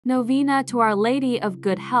Novena to Our Lady of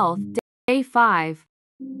Good Health, Day 5.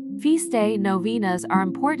 Feast day novenas are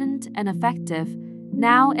important and effective.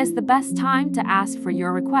 Now is the best time to ask for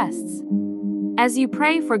your requests. As you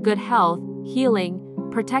pray for good health, healing,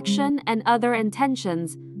 protection, and other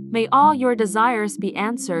intentions, may all your desires be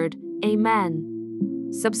answered. Amen.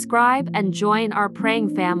 Subscribe and join our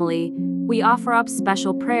praying family. We offer up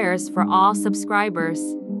special prayers for all subscribers.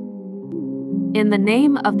 In the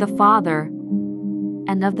name of the Father,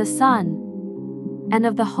 and of the Son, and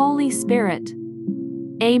of the Holy Spirit.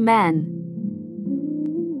 Amen.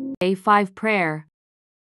 Day 5 Prayer.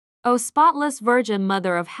 O spotless Virgin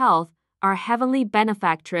Mother of Health, our heavenly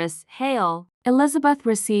benefactress, hail! Elizabeth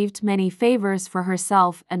received many favors for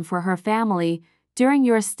herself and for her family during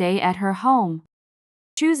your stay at her home.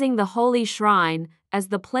 Choosing the holy shrine as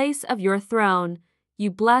the place of your throne,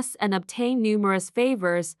 you bless and obtain numerous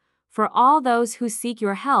favors for all those who seek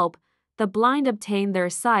your help. The blind obtain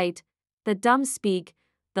their sight, the dumb speak,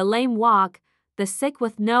 the lame walk, the sick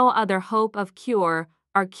with no other hope of cure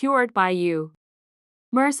are cured by you.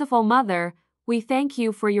 Merciful Mother, we thank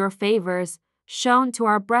you for your favors shown to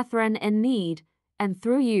our brethren in need, and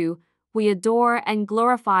through you, we adore and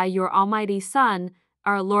glorify your Almighty Son,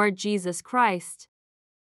 our Lord Jesus Christ.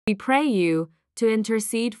 We pray you to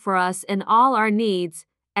intercede for us in all our needs,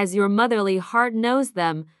 as your motherly heart knows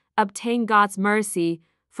them. Obtain God's mercy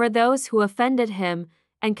for those who offended him,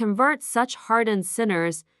 and convert such hardened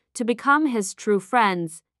sinners to become his true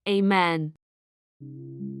friends. Amen.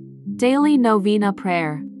 Daily Novena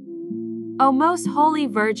Prayer. O most holy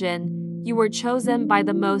Virgin, you were chosen by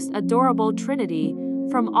the most adorable Trinity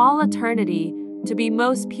from all eternity to be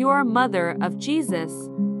most pure Mother of Jesus.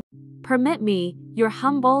 Permit me, your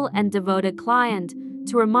humble and devoted client,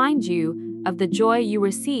 to remind you of the joy you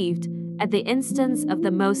received at the instance of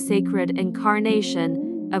the most sacred incarnation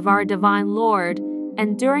of our divine Lord,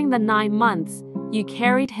 and during the 9 months you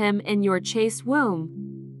carried him in your chaste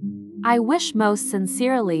womb. I wish most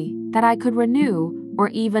sincerely that I could renew or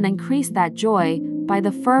even increase that joy by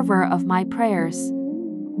the fervor of my prayers.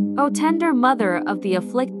 O tender Mother of the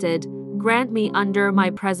afflicted, grant me under my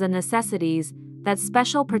present necessities that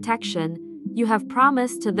special protection you have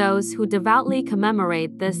promised to those who devoutly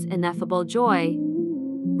commemorate this ineffable joy.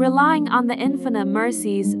 Relying on the infinite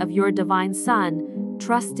mercies of your divine Son,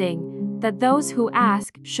 trusting that those who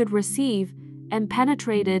ask should receive, and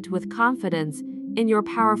penetrated with confidence in your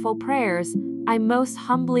powerful prayers, I most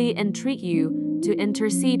humbly entreat you to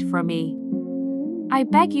intercede for me. I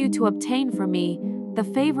beg you to obtain for me the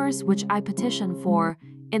favors which I petition for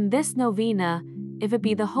in this novena, if it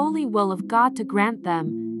be the holy will of God to grant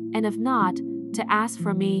them, and if not, to ask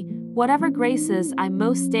for me whatever graces I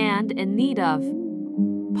most stand in need of.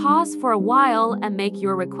 Pause for a while and make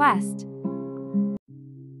your request.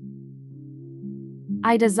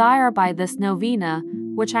 I desire by this novena,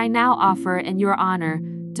 which I now offer in your honor,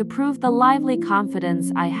 to prove the lively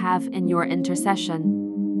confidence I have in your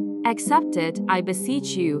intercession. Accept it, I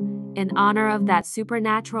beseech you, in honor of that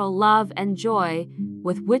supernatural love and joy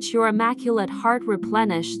with which your immaculate heart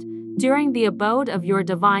replenished during the abode of your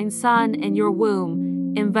divine Son in your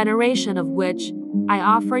womb, in veneration of which I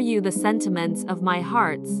offer you the sentiments of my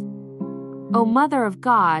heart. O Mother of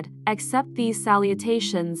God, accept these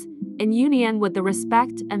salutations in union with the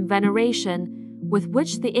respect and veneration with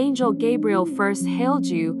which the angel Gabriel first hailed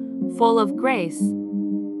you, full of grace.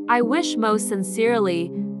 I wish most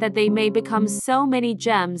sincerely that they may become so many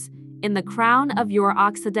gems in the crown of your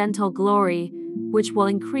occidental glory, which will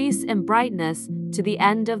increase in brightness to the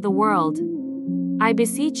end of the world. I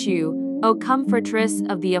beseech you, O Comfortress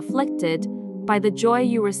of the afflicted, by the joy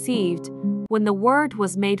you received when the Word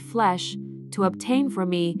was made flesh, to obtain for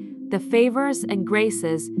me the favors and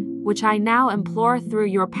graces which I now implore through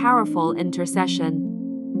your powerful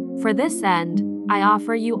intercession. For this end, I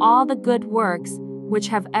offer you all the good works which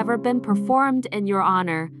have ever been performed in your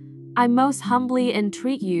honor. I most humbly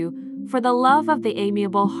entreat you, for the love of the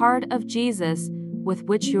amiable heart of Jesus, with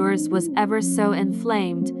which yours was ever so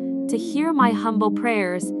inflamed, to hear my humble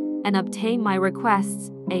prayers and obtain my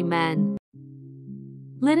requests. Amen.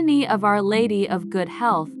 Litany of Our Lady of Good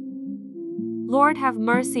Health. Lord, have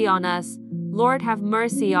mercy on us. Lord, have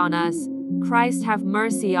mercy on us. Christ, have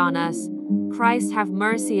mercy on us. Christ, have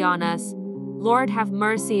mercy on us. Lord, have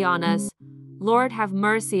mercy on us. Lord, have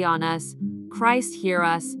mercy on us. Christ, hear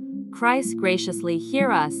us. Christ, graciously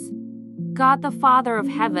hear us. God the Father of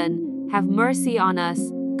heaven, have mercy on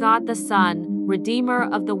us. God the Son, Redeemer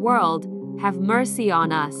of the world, have mercy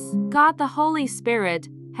on us. God the Holy Spirit,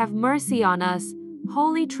 have mercy on us.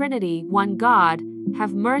 Holy Trinity, one God,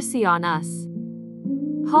 have mercy on us.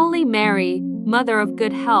 Holy Mary, Mother of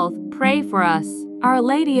Good Health, pray for us. Our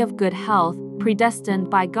Lady of Good Health,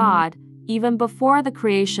 predestined by God, even before the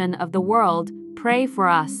creation of the world, pray for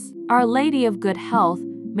us. Our Lady of Good Health,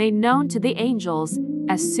 made known to the angels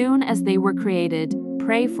as soon as they were created,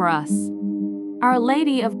 pray for us. Our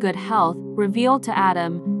Lady of Good Health, revealed to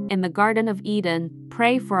Adam in the Garden of Eden,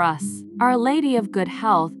 pray for us. Our Lady of Good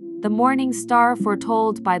Health, the morning star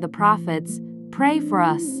foretold by the prophets, pray for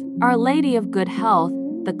us. Our Lady of Good Health,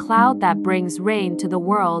 the cloud that brings rain to the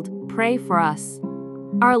world, pray for us.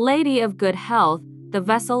 Our Lady of Good Health, the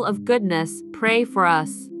vessel of goodness, pray for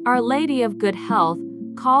us. Our Lady of Good Health,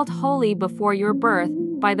 called holy before your birth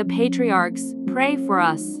by the patriarchs, pray for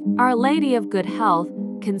us. Our Lady of Good Health,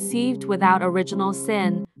 conceived without original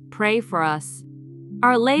sin, pray for us.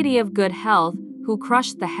 Our Lady of Good Health, who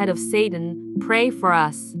crushed the head of Satan, pray for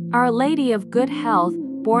us. Our Lady of Good Health,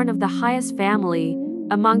 born of the highest family,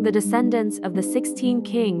 among the descendants of the 16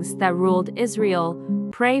 kings that ruled Israel,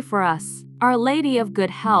 pray for us. Our Lady of Good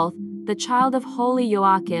Health, the child of holy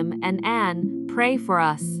Joachim and Anne, pray for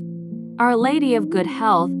us. Our Lady of Good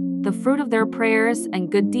Health, the fruit of their prayers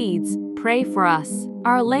and good deeds, pray for us.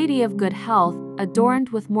 Our Lady of Good Health, adorned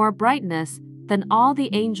with more brightness than all the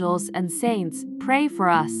angels and saints, pray for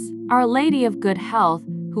us. Our Lady of Good Health,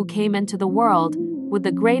 who came into the world with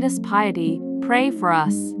the greatest piety, pray for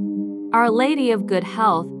us. Our Lady of Good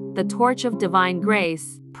Health, the torch of divine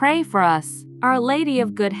grace, pray for us. Our Lady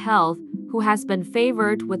of Good Health, who has been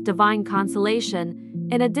favored with divine consolation,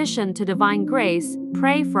 in addition to divine grace,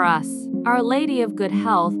 pray for us. Our Lady of Good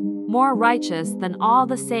Health, more righteous than all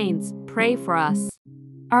the saints, pray for us.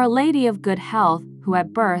 Our Lady of Good Health, who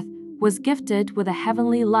at birth was gifted with a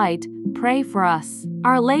heavenly light, pray for us.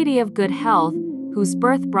 Our Lady of Good Health, whose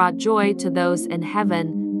birth brought joy to those in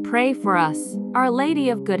heaven, pray for us. Our Lady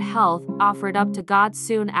of Good Health, offered up to God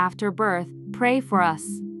soon after birth, pray for us.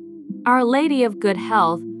 Our Lady of Good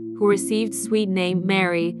Health, who received sweet name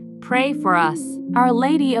Mary, pray for us. Our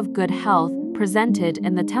Lady of Good Health, presented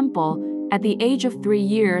in the temple at the age of 3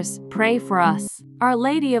 years, pray for us. Our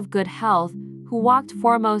Lady of Good Health, who walked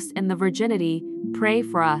foremost in the virginity, pray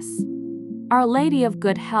for us. Our Lady of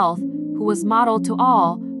Good Health, who was model to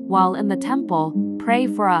all while in the temple, pray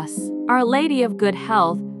for us. Our Lady of Good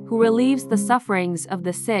Health, who relieves the sufferings of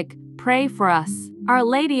the sick, pray for us. Our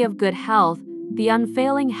Lady of Good Health, the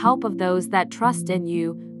unfailing help of those that trust in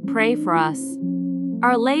you, pray for us.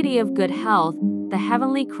 Our Lady of Good Health, the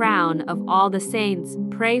heavenly crown of all the saints,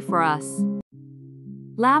 pray for us.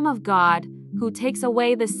 Lamb of God, who takes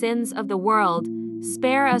away the sins of the world,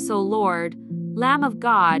 spare us, O Lord. Lamb of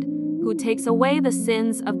God, who takes away the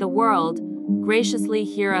sins of the world, graciously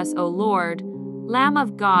hear us, O Lord. Lamb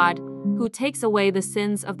of God, who takes away the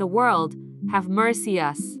sins of the world, have mercy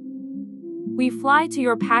us. We fly to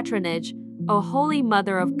your patronage, O Holy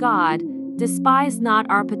Mother of God. Despise not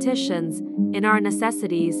our petitions in our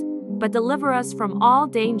necessities, but deliver us from all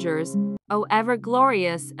dangers, O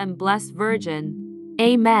ever-glorious and blessed Virgin.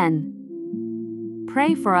 Amen.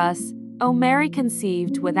 Pray for us, O Mary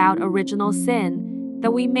conceived without original sin,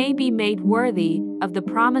 that we may be made worthy of the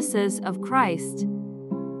promises of Christ.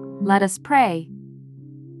 Let us pray.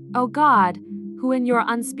 O God, who in your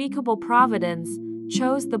unspeakable providence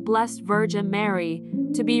chose the Blessed Virgin Mary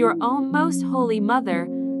to be your own most holy Mother,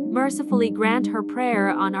 mercifully grant her prayer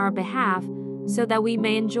on our behalf, so that we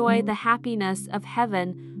may enjoy the happiness of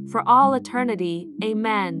heaven for all eternity.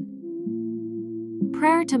 Amen.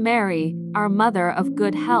 Prayer to Mary, our Mother of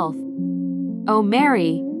Good Health. O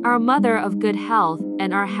Mary, our Mother of Good Health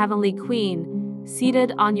and our Heavenly Queen,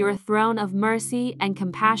 seated on your throne of mercy and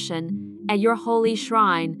compassion at your holy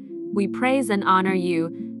shrine, we praise and honor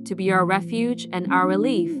you to be our refuge and our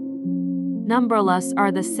relief. Numberless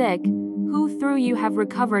are the sick who through you have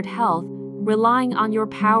recovered health. Relying on your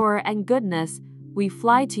power and goodness, we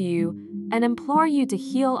fly to you and implore you to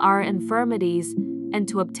heal our infirmities and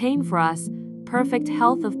to obtain for us perfect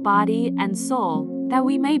health of body and soul, that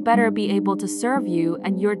we may better be able to serve you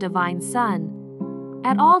and your divine Son.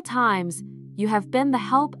 At all times, you have been the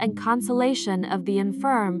help and consolation of the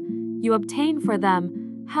infirm. You obtain for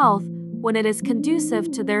them health when it is conducive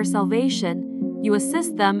to their salvation. You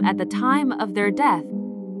assist them at the time of their death.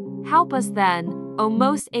 Help us then, O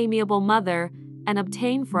most amiable Mother, and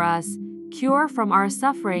obtain for us cure from our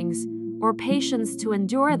sufferings, or patience to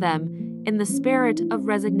endure them, in the spirit of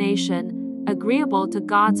resignation, agreeable to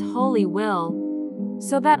God's holy will,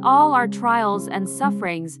 so that all our trials and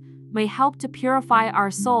sufferings may help to purify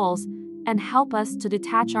our souls and help us to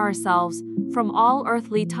detach ourselves from all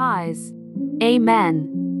earthly ties.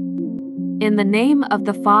 Amen. In the name of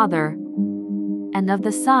the Father, and of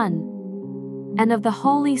the Son, and of the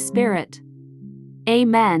Holy Spirit.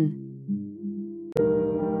 Amen.